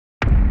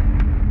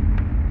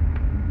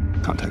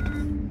Contact.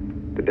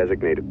 The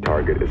designated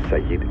target is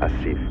Saeed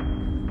Asif.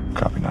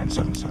 Copy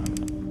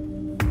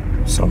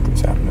 977.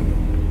 Something's happening.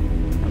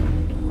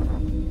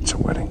 It's a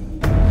wedding.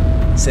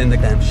 Send the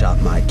damn shot,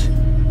 Mike.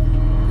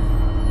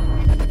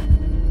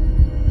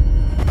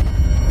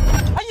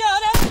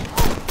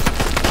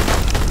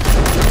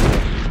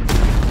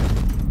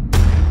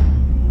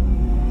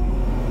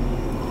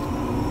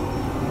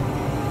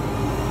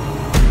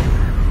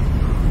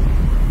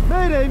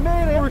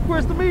 Mayday!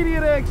 Request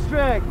immediate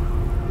extract!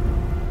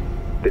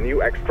 The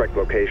new extract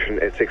location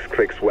is 6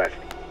 clicks west.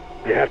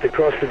 You have to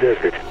cross the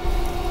desert.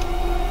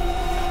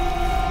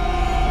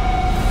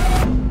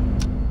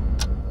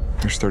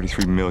 There's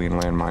 33 million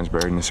landmines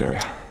buried in this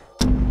area.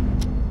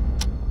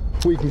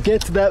 We can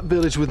get to that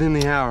village within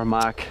the hour,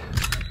 Mike.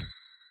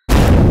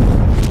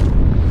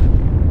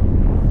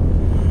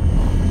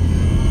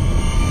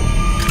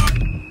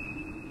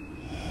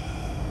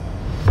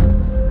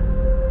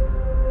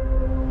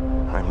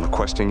 I'm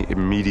requesting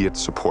immediate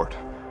support.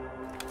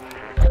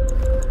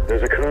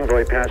 There's a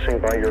convoy passing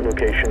by your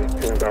location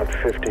in about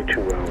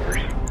 52 hours.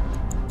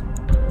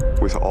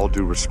 With all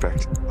due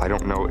respect, I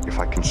don't know if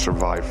I can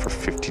survive for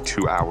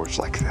 52 hours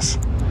like this.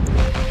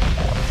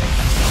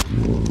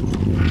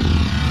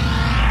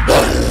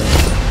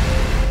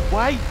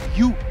 Why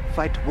you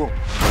fight war?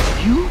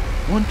 You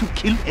want to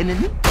kill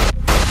enemy?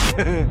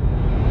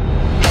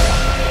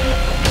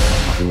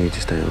 You need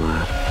to stay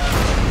alive.